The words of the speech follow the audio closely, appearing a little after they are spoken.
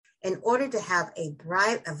In order to have a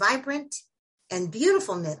vibrant and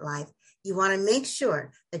beautiful midlife, you want to make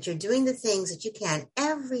sure that you're doing the things that you can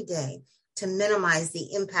every day to minimize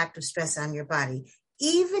the impact of stress on your body,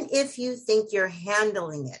 even if you think you're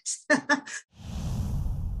handling it.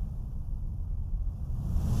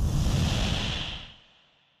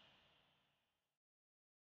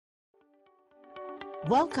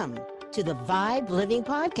 Welcome to the Vibe Living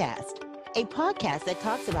Podcast, a podcast that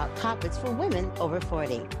talks about topics for women over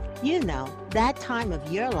 40. You know, that time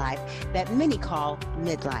of your life that many call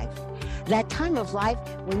midlife. That time of life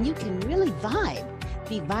when you can really vibe,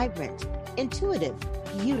 be vibrant, intuitive,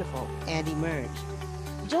 beautiful, and emerge.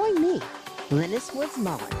 Join me, Linus Woods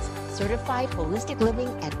Mullins, certified holistic living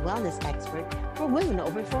and wellness expert for women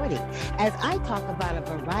over 40, as I talk about a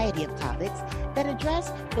variety of topics that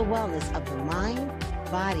address the wellness of the mind,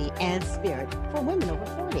 body, and spirit for women over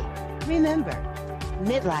 40. Remember,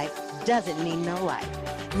 midlife doesn't mean no life.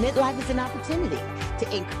 Midlife is an opportunity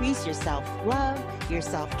to increase your self-love, your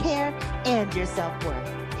self-care, and your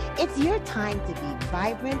self-worth. It's your time to be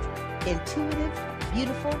vibrant, intuitive,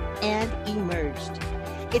 beautiful, and emerged.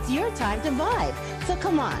 It's your time to vibe. So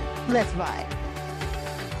come on, let's vibe.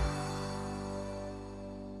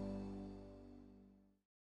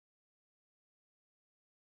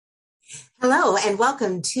 Hello, and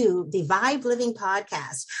welcome to the Vibe Living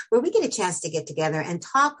Podcast, where we get a chance to get together and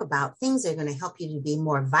talk about things that are going to help you to be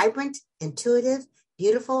more vibrant, intuitive,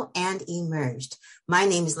 beautiful, and emerged. My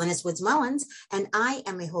name is Linus Woods Mullins, and I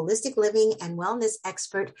am a holistic living and wellness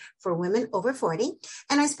expert for women over 40,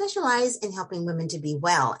 and I specialize in helping women to be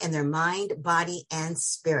well in their mind, body, and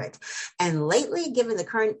spirit. And lately, given the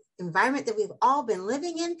current environment that we've all been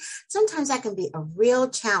living in, sometimes that can be a real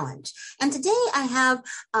challenge. And today I have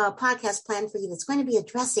a podcast planned for you that's going to be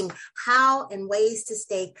addressing how and ways to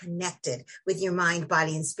stay connected with your mind,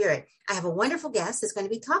 body, and spirit. I have a wonderful guest that's going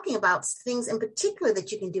to be talking about things in particular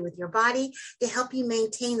that you can do with your body to help you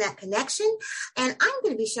maintain that connection. And I'm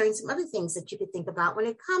going to be sharing some other things that you could think about when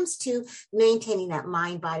it comes to maintaining that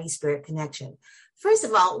mind, body, spirit connection. First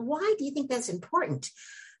of all, why do you think that's important?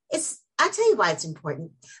 I'll tell you why it's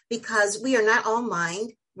important, because we are not all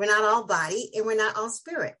mind, we're not all body, and we're not all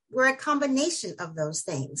spirit. We're a combination of those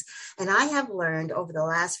things. And I have learned over the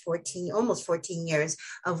last almost 14 years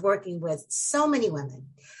of working with so many women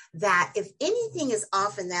that if anything is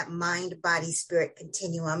off in that mind, body, spirit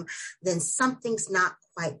continuum, then something's not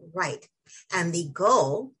quite right. And the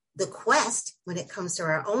goal, the quest, when it comes to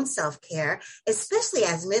our own self-care, especially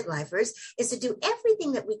as midlifers, is to do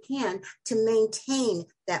everything that we can to maintain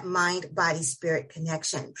that mind, body, spirit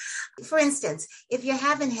connection. For instance, if you're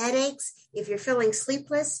having headaches, if you're feeling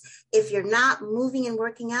sleepless, if you're not moving and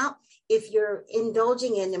working out, if you're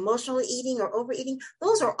indulging in emotional eating or overeating,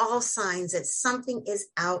 those are all signs that something is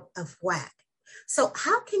out of whack. So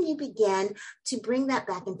how can you begin to bring that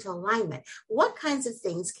back into alignment? What kinds of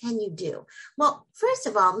things can you do? Well, first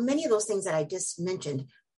of all, many of those things that I just mentioned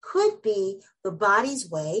could be the body's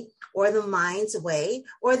way or the mind's way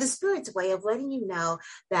or the spirit's way of letting you know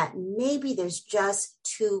that maybe there's just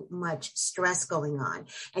too much stress going on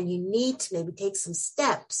and you need to maybe take some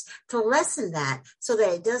steps to lessen that so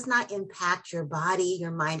that it does not impact your body,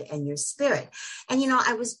 your mind, and your spirit. And,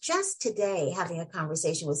 I was just today having a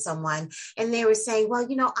conversation with someone and they were saying, well,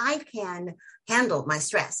 I can handle my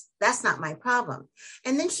stress. That's not my problem.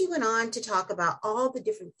 And then she went on to talk about all the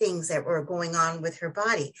different things that were going on with her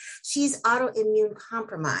body. She's autoimmune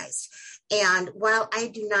compromised. And while I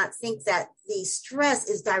do not think that the stress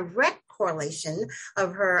is direct correlation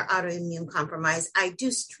of her autoimmune compromise, I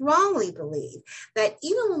do strongly believe that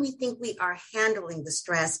even when we think we are handling the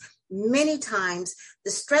stress, many times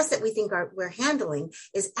the stress that we think we're handling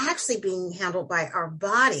is actually being handled by our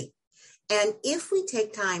body. And if we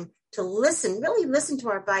take time to really listen to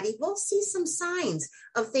our body, we'll see some signs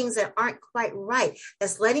of things that aren't quite right.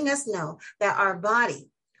 That's letting us know that our body,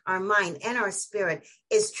 our mind, and our spirit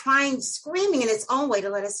is screaming in its own way to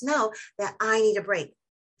let us know that I need a break.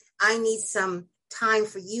 I need some time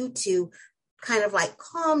for you to kind of like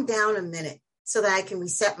calm down a minute so that I can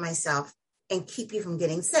reset myself and keep you from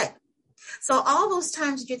getting sick. So all those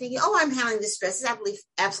times that you're thinking, oh, I'm handling this stress, is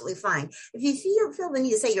absolutely fine. If you feel the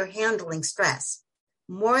need to say you're handling stress,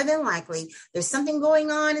 more than likely, there's something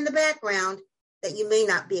going on in the background that you may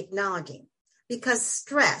not be acknowledging, because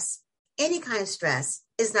stress, any kind of stress,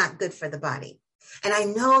 is not good for the body. And I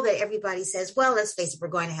know that everybody says, well, let's face it, we're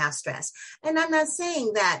going to have stress. And I'm not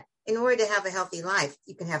saying that in order to have a healthy life,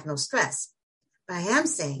 you can have no stress. But I am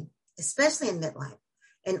saying, especially in midlife,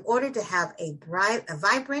 in order to have a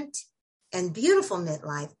vibrant and beautiful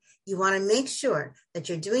midlife, you want to make sure that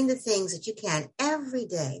you're doing the things that you can every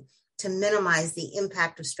day to minimize the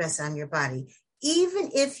impact of stress on your body,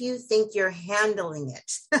 even if you think you're handling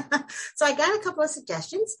it. So I got a couple of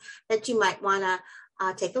suggestions that you might want to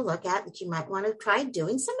take a look at, that you might want to try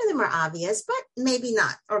doing. Some of them are obvious, but maybe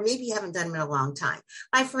not, or maybe you haven't done them in a long time.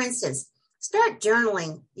 Like, for instance, start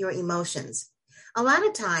journaling your emotions. A lot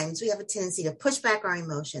of times we have a tendency to push back our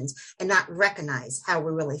emotions and not recognize how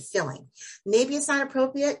we're really feeling. Maybe it's not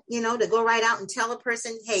appropriate, to go right out and tell a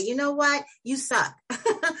person, hey, you know what, you suck.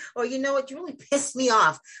 Or you know what, you really pissed me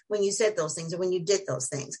off when you said those things or when you did those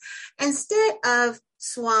things. Instead of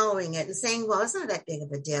swallowing it and saying, well, it's not that big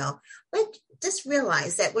of a deal, just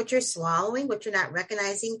realize that what you're swallowing, what you're not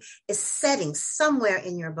recognizing, is setting somewhere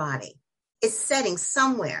in your body. It's setting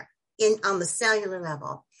somewhere on the cellular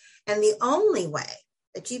level. And the only way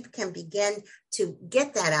that you can begin to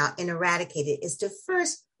get that out and eradicate it is to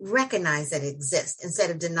first recognize that it exists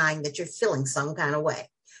instead of denying that you're feeling some kind of way.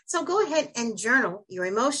 So go ahead and journal your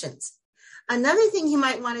emotions. Another thing you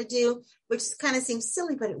might want to do, which kind of seems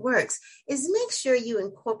silly, but it works, is make sure you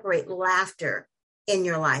incorporate laughter in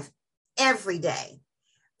your life every day.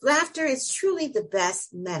 Laughter is truly the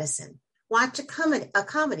best medicine. Watch a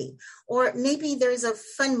comedy, or maybe there's a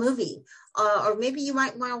fun movie, or maybe you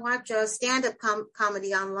might want to watch a stand-up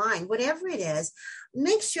comedy online. Whatever it is,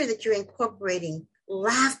 make sure that you're incorporating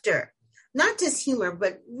laughter, not just humor,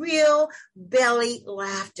 but real belly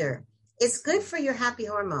laughter. It's good for your happy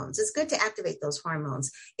hormones. It's good to activate those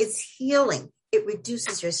hormones. It's healing. It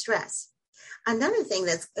reduces your stress. Another thing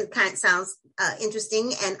that kind of sounds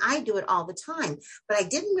interesting, and I do it all the time, but I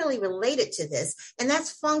didn't really relate it to this, and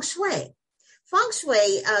that's feng shui. Feng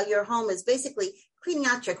shui, your home, is basically cleaning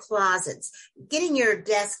out your closets, getting your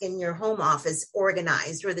desk in your home office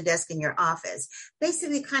organized, or the desk in your office,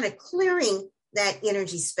 basically kind of clearing that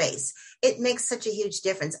energy space. It makes such a huge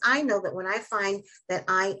difference. I know that when I find that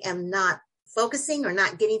I am not focusing or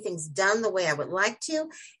not getting things done the way I would like to,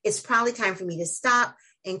 it's probably time for me to stop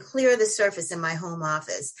and clear the surface in my home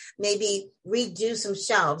office. Maybe redo some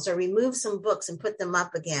shelves or remove some books and put them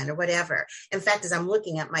up again or whatever. In fact, as I'm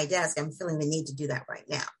looking at my desk, I'm feeling the need to do that right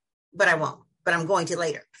now, but I won't. But I'm going to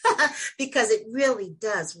later because it really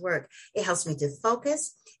does work. It helps me to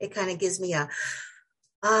focus. It kind of gives me a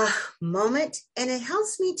moment, and it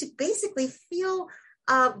helps me to basically feel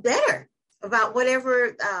better about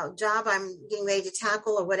whatever job I'm getting ready to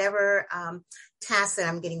tackle or whatever task that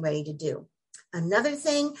I'm getting ready to do. Another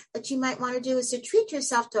thing that you might want to do is to treat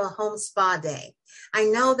yourself to a home spa day. I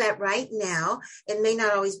know that right now it may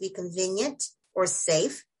not always be convenient or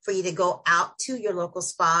safe for you to go out to your local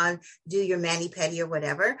spa and do your mani-pedi or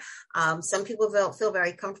whatever. Some people feel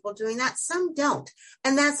very comfortable doing that. Some don't.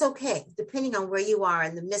 And that's okay. Depending on where you are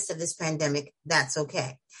in the midst of this pandemic, that's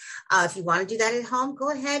okay. If you want to do that at home, go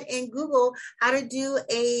ahead and Google how to do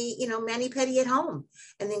a, mani-pedi at home,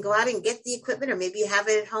 and then go out and get the equipment, or maybe you have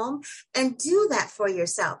it at home, and do that for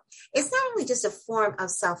yourself. It's not only just a form of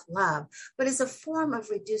self-love, but it's a form of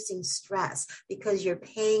reducing stress because you're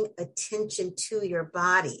paying attention to your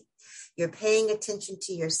body. You're paying attention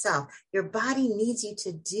to yourself. Your body needs you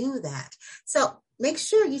to do that. So make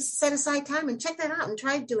sure you set aside time and check that out and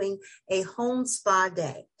try doing a home spa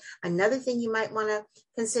day. Another thing you might want to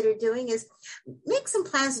consider doing is make some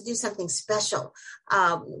plans to do something special.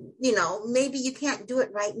 Maybe you can't do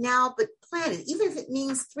it right now, but plan it, even if it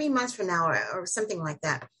means 3 months from now or something like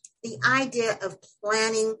that. The idea of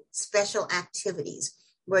planning special activities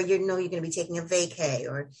where you're going to be taking a vacay,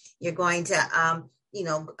 or you're going to,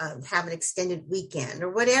 have an extended weekend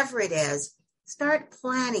or whatever it is. Start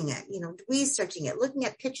planning it, researching it, looking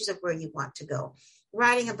at pictures of where you want to go,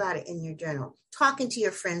 writing about it in your journal, talking to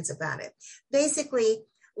your friends about it. Basically,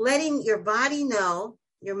 letting your body know,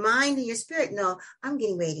 your mind and your spirit know, I'm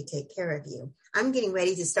getting ready to take care of you. I'm getting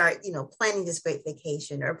ready to start, planning this great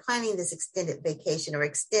vacation or planning this extended vacation or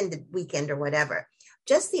extended weekend or whatever.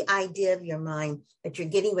 Just the idea of your mind that you're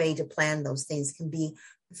getting ready to plan those things can be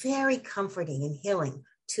very comforting and healing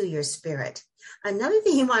to your spirit. Another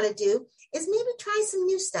thing you want to do is maybe try some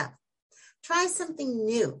new stuff. Try something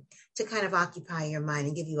new to kind of occupy your mind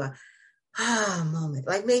and give you a moment,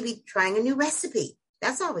 like maybe trying a new recipe.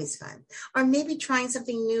 That's always fun. Or maybe trying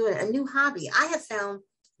something new, a new hobby. I have found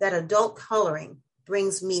that adult coloring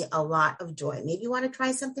brings me a lot of joy. Maybe you want to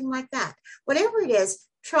try something like that. Whatever it is,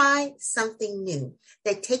 try something new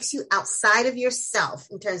that takes you outside of yourself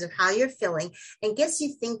in terms of how you're feeling and gets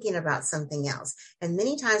you thinking about something else. And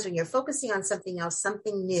many times when you're focusing on something else,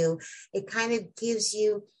 something new, it kind of gives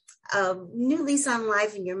you a new lease on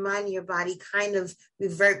life, and your mind and your body kind of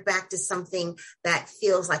revert back to something that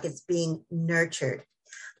feels like it's being nurtured.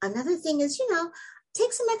 Another thing is,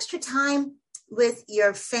 take some extra time with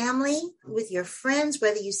your family, with your friends,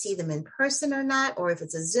 whether you see them in person or not, or if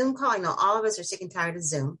it's a Zoom call. I know all of us are sick and tired of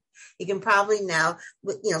Zoom. You can probably now,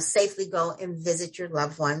 safely go and visit your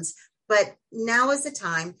loved ones. But now is the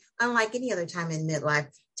time, unlike any other time in midlife,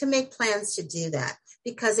 to make plans to do that,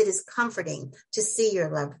 because it is comforting to see your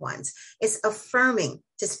loved ones. It's affirming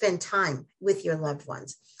to spend time with your loved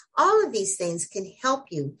ones. All of these things can help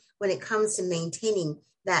you when it comes to maintaining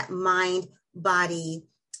that mind, body,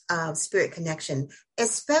 spirit connection,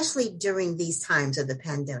 especially during these times of the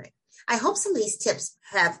pandemic. I hope some of these tips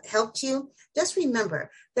have helped you. Just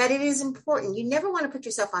remember that it is important. You never want to put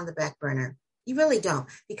yourself on the back burner. You really don't,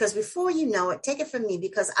 because before you know it, take it from me,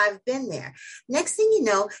 because I've been there. Next thing you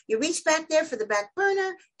know, you reach back there for the back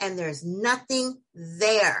burner and there's nothing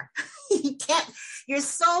there. You're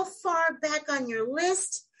so far back on your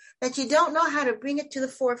list that you don't know how to bring it to the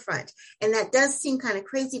forefront. And that does seem kind of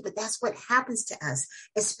crazy, but that's what happens to us,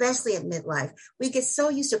 especially at midlife. We get so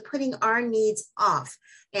used to putting our needs off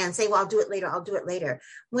and say, well, I'll do it later. I'll do it later.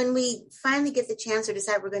 When we finally get the chance or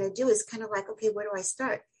decide we're going to do, it's kind of like, okay, where do I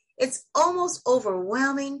start? It's almost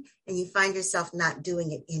overwhelming, and you find yourself not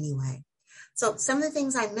doing it anyway. So some of the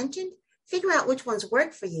things I mentioned, figure out which ones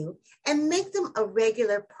work for you and make them a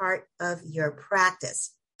regular part of your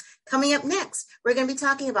practice. Coming up next, we're going to be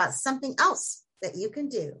talking about something else that you can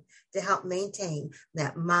do to help maintain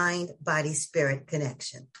that mind-body-spirit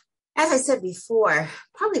connection. As I said before,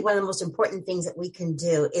 probably one of the most important things that we can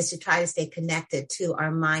do is to try to stay connected to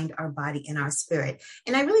our mind, our body, and our spirit.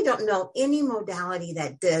 And I really don't know any modality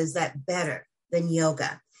that does that better than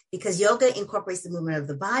yoga, because yoga incorporates the movement of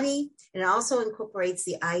the body, and it also incorporates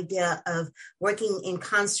the idea of working in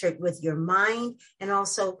concert with your mind and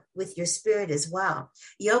also with your spirit as well.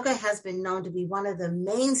 Yoga has been known to be one of the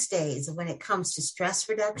mainstays when it comes to stress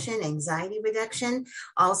reduction, anxiety reduction,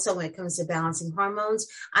 also when it comes to balancing hormones.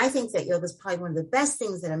 I think that yoga is probably one of the best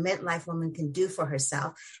things that a midlife woman can do for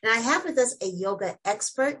herself. And I have with us a yoga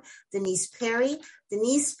expert, Denise Perry.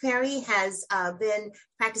 Denise Perry has been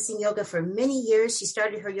practicing yoga for many years. She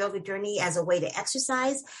started her yoga journey as a way to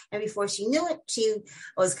exercise. And before she knew it, she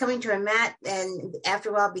was coming to her mat, and after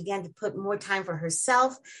a while began to put more time for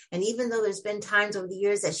herself. And even though there's been times over the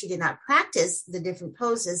years that she did not practice the different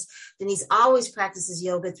poses, Denise always practices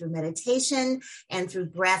yoga through meditation and through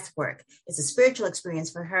breath work. It's a spiritual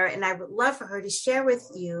experience for her. And I would love for her to share with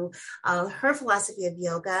you her philosophy of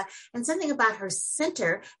yoga and something about her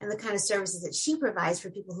center and the kind of services that she provides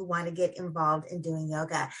for people who want to get involved in doing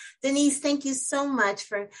yoga. Denise, thank you so much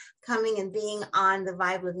for coming and being on the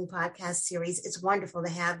Vibe Living podcast series. It's wonderful to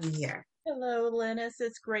have you here. Hello, Lennis.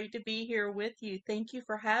 It's great to be here with you. Thank you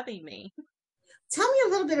for having me. Tell me a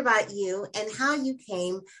little bit about you and how you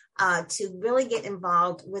came to really get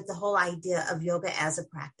involved with the whole idea of yoga as a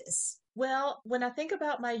practice. Well, when I think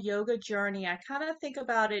about my yoga journey, I kind of think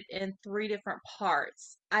about it in three different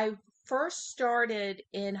parts. I first started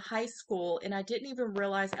in high school and I didn't even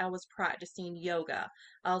realize I was practicing yoga.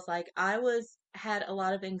 I was like, had a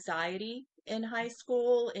lot of anxiety in high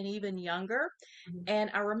school and even younger. Mhm.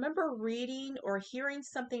 And I remember reading or hearing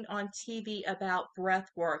something on TV about breath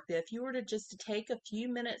work, that if you were to take a few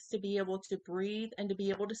minutes to be able to breathe and to be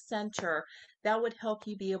able to center, that would help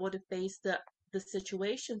you be able to face the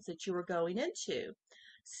situations that you were going into.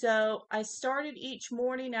 So I started each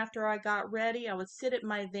morning after I got ready. I would sit at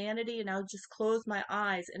my vanity and I would just close my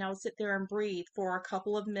eyes and I would sit there and breathe for a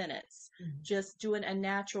couple of minutes, Mhm. just doing a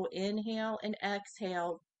natural inhale and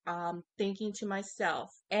exhale, thinking to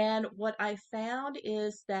myself. And what I found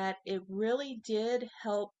is that it really did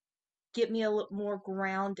help get me a little more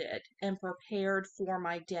grounded and prepared for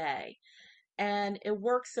my day. And it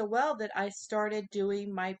worked so well that I started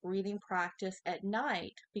doing my breathing practice at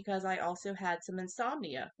night because I also had some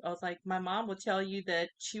insomnia. I was like, my mom would tell you that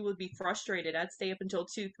she would be frustrated. I'd stay up until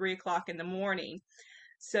 2, 3 o'clock in the morning.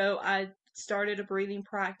 So I started a breathing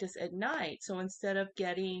practice at night. So instead of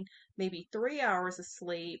getting maybe 3 hours of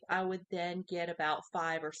sleep, I would then get about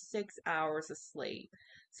 5 or 6 hours of sleep.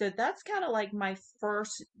 So that's kind of like my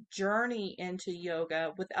first journey into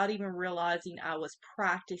yoga without even realizing I was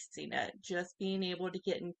practicing it, just being able to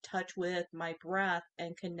get in touch with my breath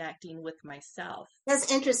and connecting with myself. That's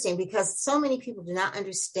interesting because so many people do not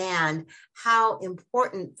understand how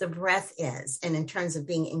important the breath is, and in terms of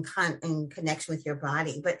being in connection with your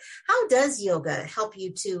body. But how does yoga help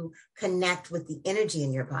you to connect with the energy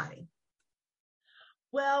in your body?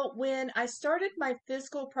 Well, when I started my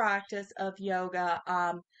physical practice of yoga,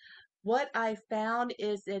 what I found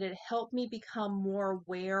is that it helped me become more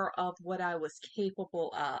aware of what I was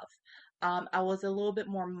capable of. I was a little bit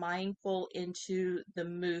more mindful into the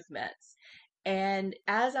movements. And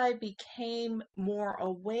as I became more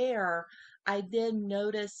aware, I then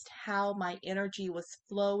noticed how my energy was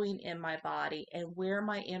flowing in my body and where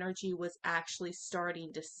my energy was actually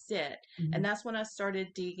starting to sit. And Mhm. that's when I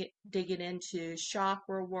started digging into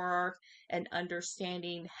chakra work and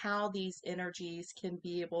understanding how these energies can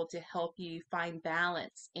be able to help you find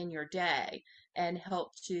balance in your day and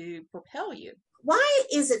help to propel you. Why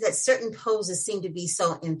is it that certain poses seem to be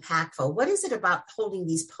so impactful? What is it about holding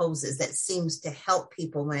these poses that seems to help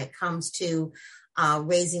people when it comes to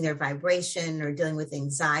raising their vibration or dealing with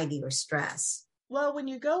anxiety or stress? Well, when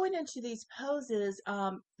you're going into these poses,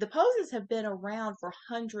 the poses have been around for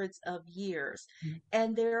hundreds of years,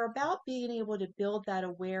 and they're about being able to build that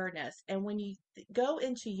awareness. And when you go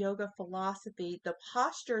into yoga philosophy, the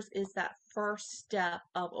postures is that first step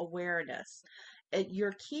of awareness.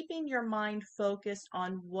 You're keeping your mind focused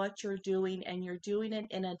on what you're doing, and you're doing it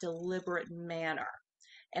in a deliberate manner.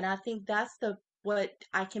 And I think that's the what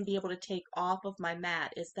I can be able to take off of my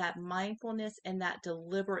mat is that mindfulness and that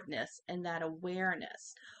deliberateness and that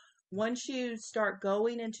awareness. Once you start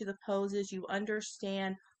going into the poses, you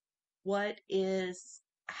understand what is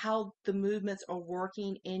how the movements are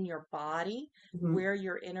working in your body, Mhm. where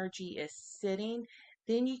your energy is sitting.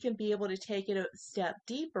 Then you can be able to take it a step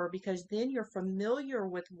deeper because then you're familiar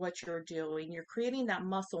with what you're doing. You're creating that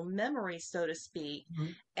muscle memory, so to speak,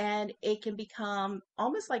 Mhm. and it can become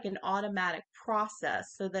almost like an automatic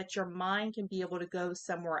process so that your mind can be able to go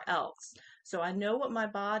somewhere else. So I know what my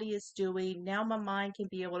body is doing. Now my mind can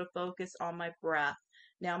be able to focus on my breath.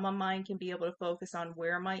 Now my mind can be able to focus on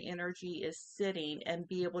where my energy is sitting and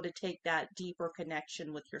be able to take that deeper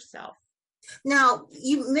connection with yourself. Now,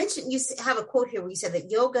 you mentioned have a quote here where you said that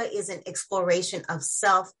yoga is an exploration of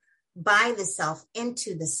self by the self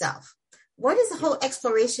into the self. Where does the Yeah. whole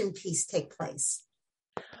exploration piece take place?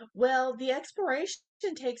 Well, the exploration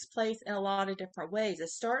takes place in a lot of different ways. It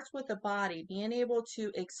starts with the body, being able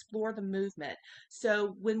to explore the movement.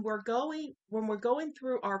 So when we're going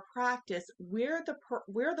through our practice, we're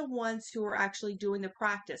the ones who are actually doing the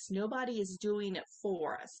practice. Nobody is doing it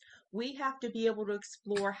for us. We have to be able to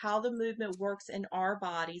explore how the movement works in our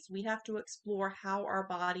bodies. We have to explore how our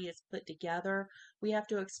body is put together. We have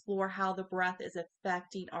to explore how the breath is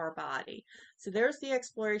affecting our body. So there's the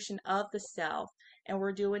exploration of the self, and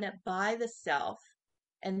we're doing it by the self,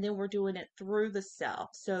 and then we're doing it through the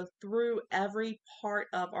self, so through every part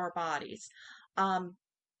of our bodies. um,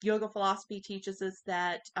 Yoga philosophy teaches us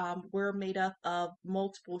that we're made up of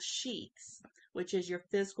multiple sheaths, which is your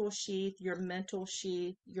physical sheath, your mental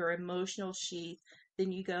sheath, your emotional sheath.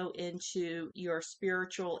 Then you go into your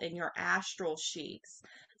spiritual and your astral sheaths.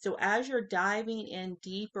 So as you're diving in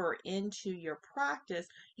deeper into your practice,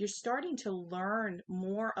 you're starting to learn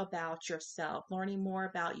more about yourself, learning more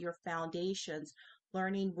about your foundations,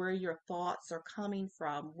 learning where your thoughts are coming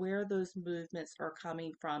from, where those movements are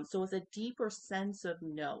coming from. So it's a deeper sense of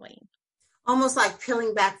knowing. Almost like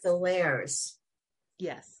peeling back the layers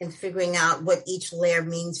Yes. and figuring out what each layer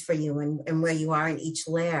means for you and where you are in each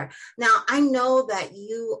layer. Now, I know that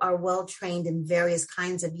you are well trained in various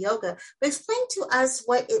kinds of yoga, but explain to us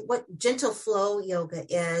what gentle flow yoga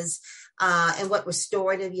is, and what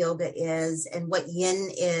restorative yoga is, and what yin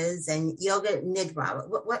is, and yoga nidra.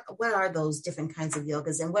 What are those different kinds of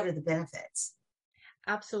yogas, and what are the benefits?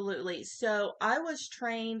 Absolutely. So I was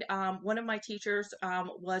trained, one of my teachers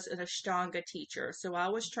was an Ashtanga teacher. So I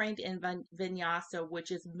was trained in Vinyasa, which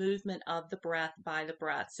is movement of the breath by the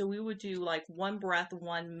breath. So we would do like one breath,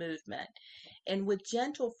 one movement. And with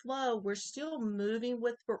gentle flow, we're still moving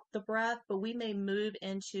with the breath, but we may move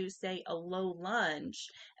into, say, a low lunge.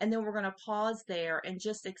 And then we're going to pause there and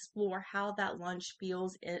just explore how that lunge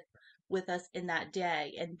feels with us in that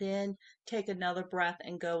day. And then take another breath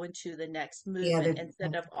and go into the next Yeah, movement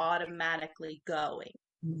instead of automatically going.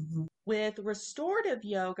 mhm. With restorative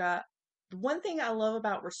yoga, one thing I love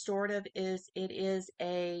about restorative is it is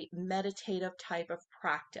a meditative type of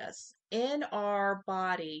practice. In our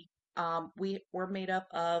body, we're made up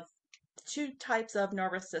of two types of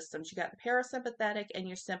nervous systems. You got the parasympathetic and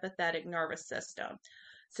your sympathetic nervous system.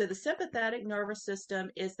 So the sympathetic nervous system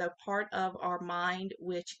is the part of our mind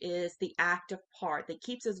which is the active part that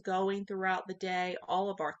keeps us going throughout the day. All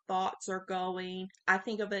of our thoughts are going. I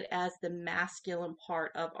think of it as the masculine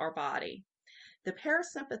part of our body. The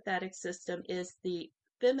parasympathetic system is the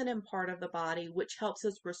feminine part of the body, which helps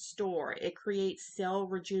us restore. It creates cell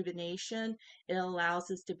rejuvenation. It allows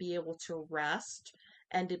us to be able to rest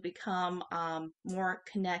and to become more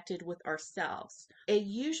connected with ourselves. It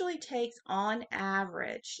usually takes, on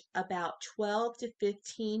average, about 12 to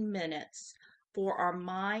 15 minutes for our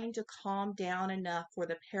mind to calm down enough for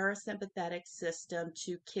the parasympathetic system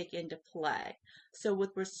to kick into play. So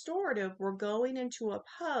with restorative, we're going into a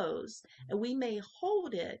pose and we may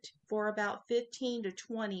hold it for about 15 to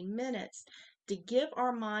 20 minutes to give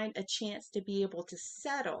our mind a chance to be able to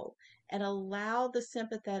settle and allow the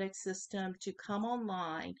sympathetic system to come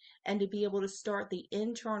online and to be able to start the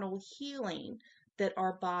internal healing that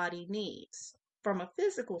our body needs from a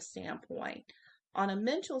physical standpoint. On a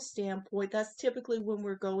mental standpoint, that's typically when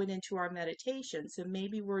we're going into our meditation. So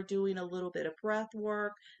maybe we're doing a little bit of breath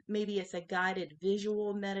work. Maybe it's a guided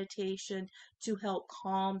visual meditation to help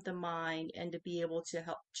calm the mind and to be able to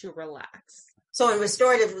help to relax. So in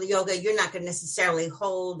restorative yoga, you're not going to necessarily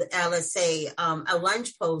hold, let's say, a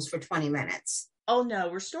lunge pose for 20 minutes. Oh,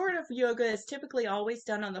 no. Restorative yoga is typically always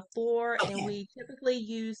done on the floor, Okay. and we typically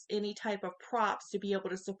use any type of props to be able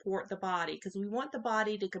to support the body because we want the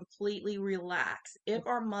body to completely relax. If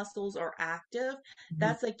our muscles are active,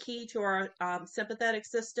 that's a key to our sympathetic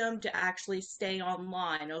system to actually stay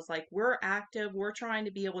online. It was like, we're active, we're trying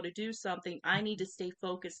to be able to do something. I need to stay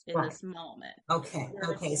focused in this moment. Okay.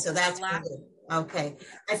 So that's good. Okay.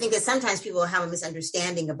 I think that sometimes people have a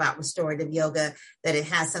misunderstanding about restorative yoga, that it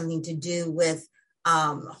has something to do with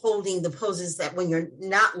holding the poses that when you're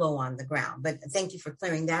not low on the ground. But thank you for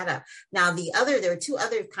clearing that up. Now, there are two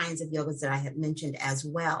other kinds of yogas that I have mentioned as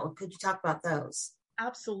well. Could you talk about those?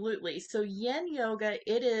 Absolutely. So yin yoga,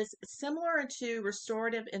 it is similar to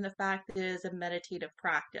restorative in the fact that it is a meditative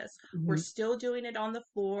practice. We're still doing it on the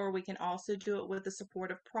floor. We can also do it with the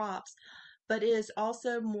supportive props, but it is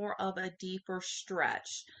also more of a deeper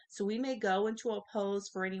stretch. So we may go into a pose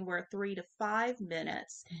for anywhere 3 to 5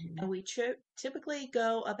 minutes, and we typically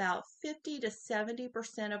go about 50 to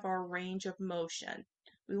 70% of our range of motion.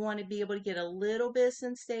 We want to be able to get a little bit of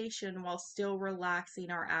sensation while still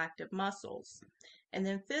relaxing our active muscles. And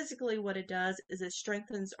then physically what it does is it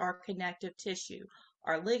strengthens our connective tissue,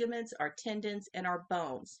 our ligaments, our tendons, and our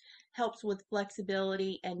bones. Helps with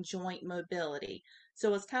flexibility and joint mobility.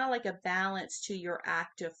 So it's kind of like a balance to your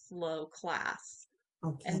active flow class.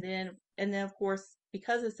 Okay. And then of course,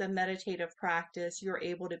 because it's a meditative practice, you're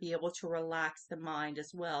able to be able to relax the mind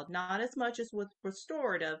as well. Not as much as with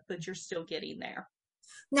restorative, but you're still getting there.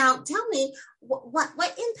 Now, tell me, what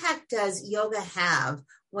impact does yoga have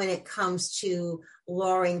when it comes to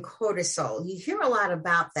lowering cortisol? You hear a lot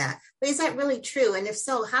about that, but is that really true? And if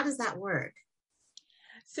so, how does that work?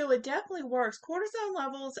 So it definitely works. Cortisol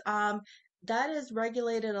levels, that is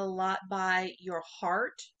regulated a lot by your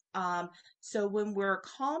heart. So when we're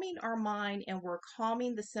calming our mind and we're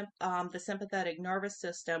calming the sympathetic nervous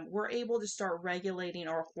system, we're able to start regulating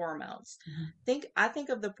our hormones. I think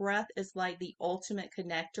of the breath as like the ultimate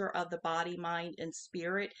connector of the body, mind, and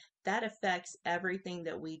spirit. That affects everything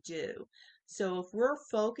that we do. So if we're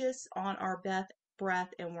focused on our breath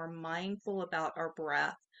and we're mindful about our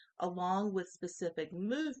breath, along with specific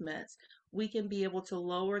movements, we can be able to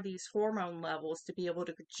lower these hormone levels to be able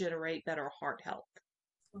to generate better heart health.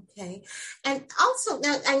 Okay. And also,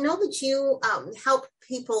 now I know that you help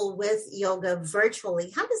people with yoga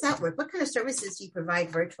virtually. How does that work? What kind of services do you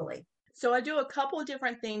provide virtually? So I do a couple of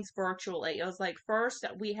different things virtually. It was like, first,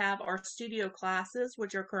 we have our studio classes,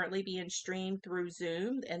 which are currently being streamed through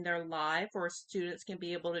Zoom, and they're live where students can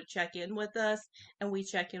be able to check in with us, and we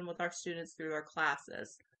check in with our students through our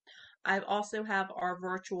classes. I also have our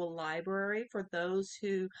virtual library for those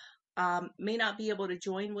who may not be able to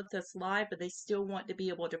join with us live, but they still want to be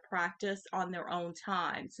able to practice on their own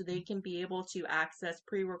time. So they can be able to access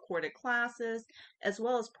pre-recorded classes as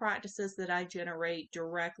well as practices that I generate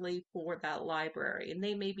directly for that library. And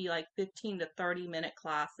they may be like 15 to 30-minute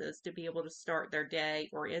classes to be able to start their day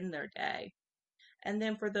or end their day. And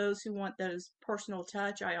then for those who want those personal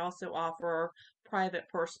touch, I also offer private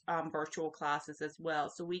virtual classes as well.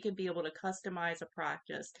 So we can be able to customize a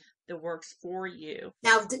practice that works for you.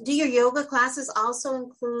 Now, do your yoga classes also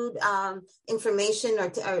include information or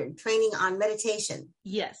training on meditation?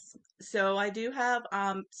 Yes. So I do have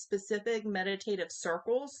specific meditative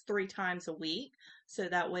circles 3 times a week. So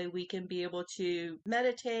that way we can be able to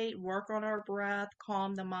meditate, work on our breath,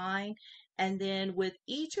 calm the mind. And then with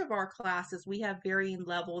each of our classes, we have varying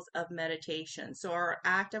levels of meditation. So our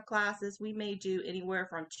active classes, we may do anywhere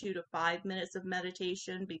from 2 to 5 minutes of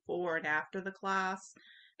meditation before and after the class.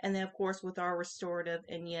 And then, of course, with our restorative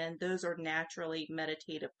and yin, those are naturally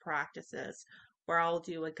meditative practices where I'll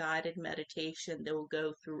do a guided meditation that will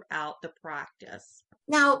go throughout the practice.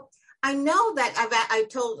 Now, I know that I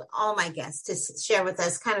told all my guests to share with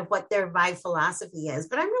us kind of what their Vibe philosophy is,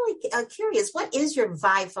 but I'm really curious, what is your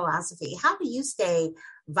Vibe philosophy? How do you stay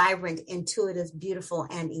vibrant, intuitive, beautiful,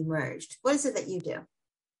 and emerged? What is it that you do?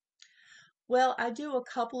 Well, I do a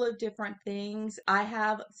couple of different things. I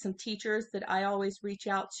have some teachers that I always reach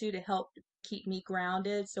out to help keep me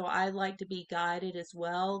grounded. So I like to be guided as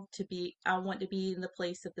well. I want to be in the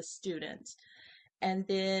place of the student. And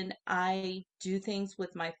then I do things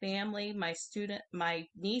with my family, my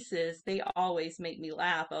nieces, they always make me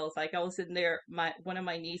laugh. I was in there, one of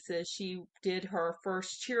my nieces, she did her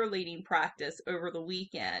first cheerleading practice over the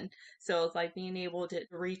weekend. So it's like being able to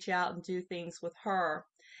reach out and do things with her.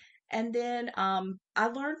 And then I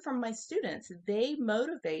learn from my students. They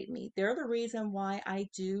motivate me. They're the reason why I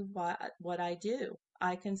do what I do.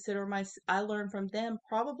 I learn from them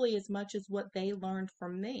probably as much as what they learned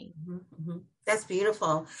from me. Mm-hmm. That's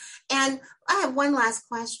beautiful. And I have one last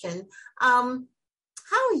question. How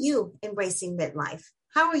are you embracing midlife?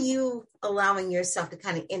 How are you allowing yourself to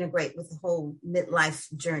kind of integrate with the whole midlife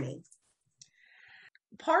journey?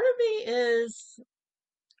 Part of me is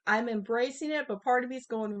I'm embracing it, but part of me is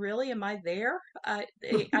going, really, am I there? I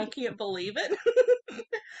can't believe it.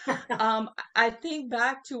 I think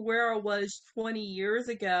back to where I was 20 years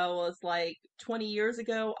ago. It's like 20 years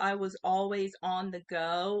ago, I was always on the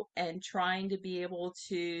go and trying to be able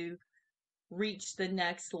to reach the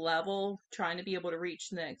next level, trying to be able to reach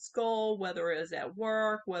the next goal, whether it was at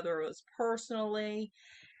work, whether it was personally.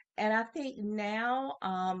 And I think now,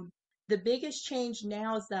 the biggest change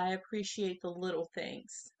now is that I appreciate the little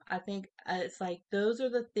things. I think it's like those are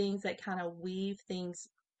the things that kind of weave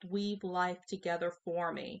life together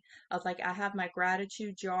for me. I was like, I have my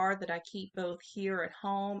gratitude jar that I keep both here at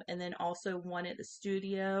home and then also one at the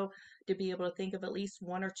studio to be able to think of at least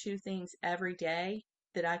one or two things every day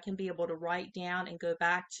that I can be able to write down and go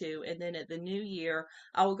back to. And then at the new year,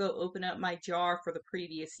 I will go open up my jar for the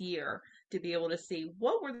previous year to be able to see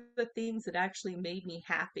what were the things that actually made me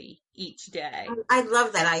happy each day. I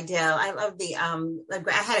love that idea. I love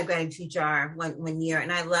I had a gratitude jar one year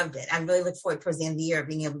and I loved it. I really look forward towards the end of the year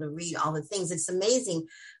being able to read all the things. It's amazing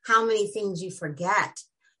how many things you forget.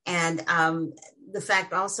 And the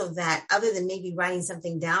fact also that other than maybe writing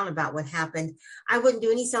something down about what happened, I wouldn't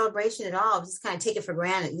do any celebration at all. Just kind of take it for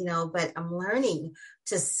granted, but I'm learning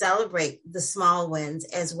to celebrate the small wins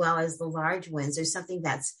as well as the large wins. There's something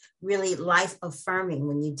that's really life affirming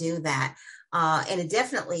when you do that. And it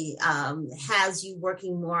definitely has you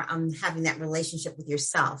working more on having that relationship with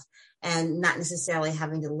yourself and not necessarily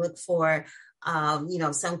having to look for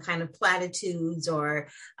some kind of platitudes or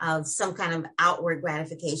some kind of outward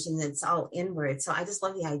gratification that's all inward. So I just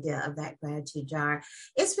love the idea of that gratitude jar.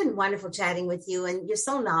 It's been wonderful chatting with you, and you're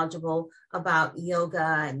so knowledgeable about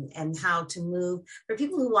yoga and how to move. For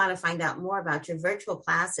people who want to find out more about your virtual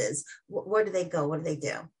classes, where do they go? What do they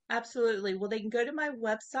do? Absolutely. Well, they can go to my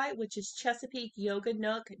website, which is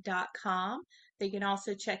ChesapeakeYogaNook.com. They can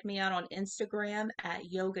also check me out on Instagram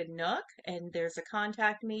at Yoga Nook, and there's a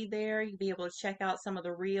contact me there. You'll be able to check out some of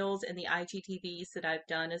the reels and the IGTVs that I've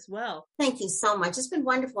done as well. Thank you so much. It's been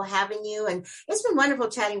wonderful having you, and it's been wonderful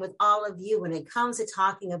chatting with all of you when it comes to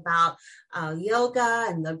talking about yoga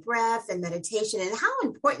and the breath and meditation and how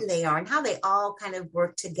important they are and how they all kind of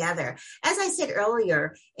work together. As I said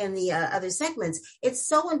earlier in the other segments, it's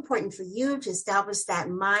so important for you to establish that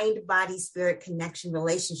mind, body, spirit connection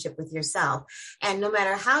relationship with yourself. And no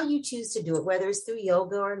matter how you choose to do it, whether it's through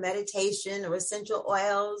yoga or meditation or essential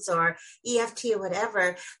oils or EFT or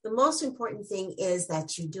whatever, the most important thing is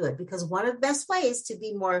that you do it, because one of the best ways to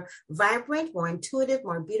be more vibrant, more intuitive,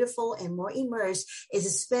 more beautiful, and more immersed is to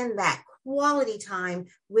spend that quality time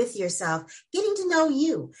with yourself, getting to know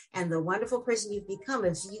you and the wonderful person you've become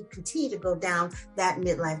as you continue to go down that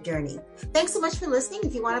midlife journey. Thanks so much for listening.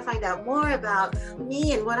 If you want to find out more about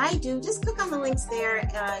me and what I do, just click on the links there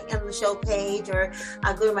on the show page or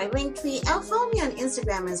go to my link tree. Follow me on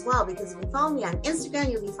Instagram as well, because if you follow me on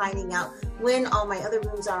Instagram, you'll be finding out when all my other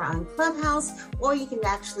rooms are on Clubhouse, or you can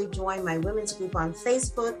actually join my women's group on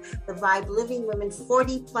Facebook, the Vibe Living Women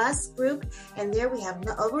 40 Plus group. And there we have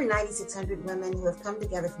over 9,600 women who have come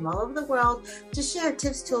together from all over the world to share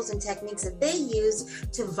tips, tools, and techniques that they use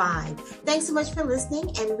to vibe. Thanks so much for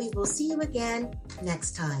listening, and we will see you again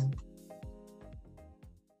next time.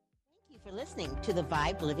 Thank you for listening to the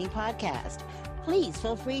Vibe Living Podcast. Please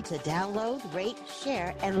feel free to download, rate,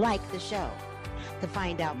 share, and like the show. To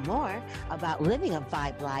find out more about living a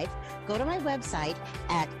vibe life, go to my website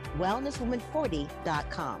at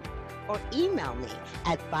wellnesswoman40.com. or email me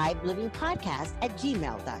at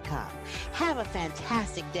vibelivingpodcast@gmail.com. Have a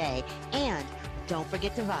fantastic day, and don't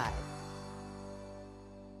forget to vibe.